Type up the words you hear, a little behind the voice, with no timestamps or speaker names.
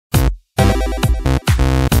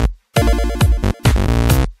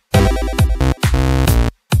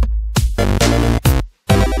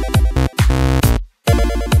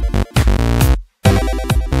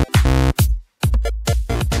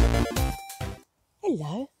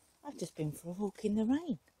Hello, I've just been for a walk in the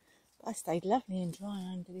rain, but I stayed lovely and dry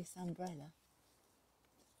under this umbrella.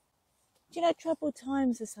 Do you know troubled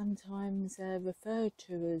times are sometimes referred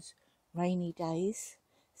to as rainy days,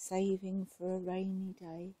 saving for a rainy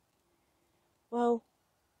day? Well,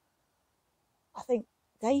 I think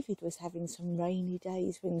David was having some rainy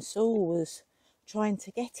days when Saul was trying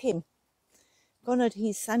to get him. Gone are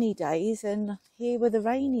his sunny days and here were the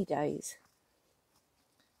rainy days.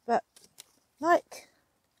 But like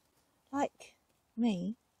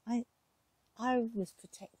me, I was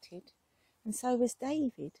protected, and so was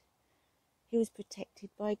David. He was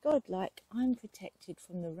protected by God, like I'm protected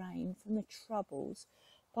from the rain, from the troubles,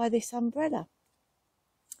 by this umbrella.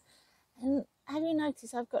 And have you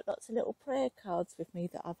noticed I've got lots of little prayer cards with me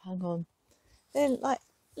that I've hung on? They're like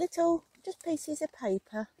little, just pieces of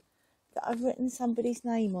paper that I've written somebody's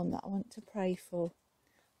name on that I want to pray for.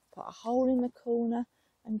 Put a hole in the corner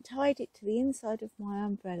and tied it to the inside of my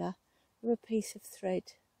umbrella with a piece of thread.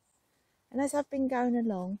 And as I've been going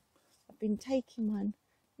along, I've been taking one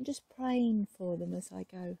and just praying for them as I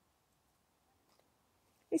go.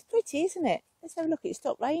 It's pretty, isn't it? Let's have a look. It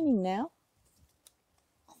stopped raining now.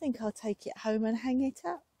 I think I'll take it home and hang it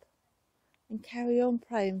up and carry on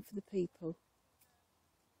praying for the people.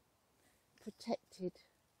 Protected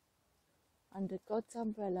under God's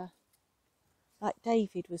umbrella, like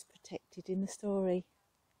David was protected in the story.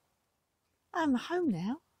 I'm home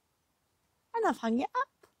now, and I've hung it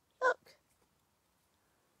up. Look.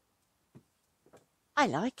 I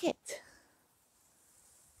like it.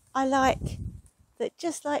 I like that,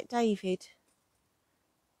 just like David,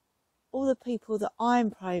 all the people that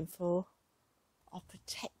I'm praying for are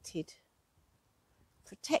protected.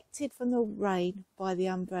 Protected from the rain by the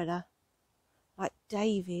umbrella, like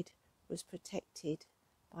David was protected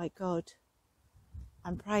by God.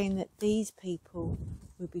 I'm praying that these people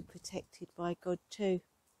will be protected by God too.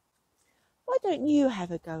 Why don't you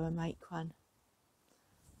have a go and make one?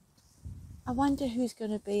 I wonder who's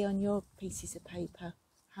going to be on your pieces of paper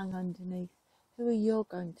hung underneath. Who are you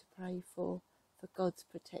going to pray for God's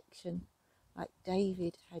protection, like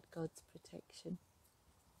David had God's protection?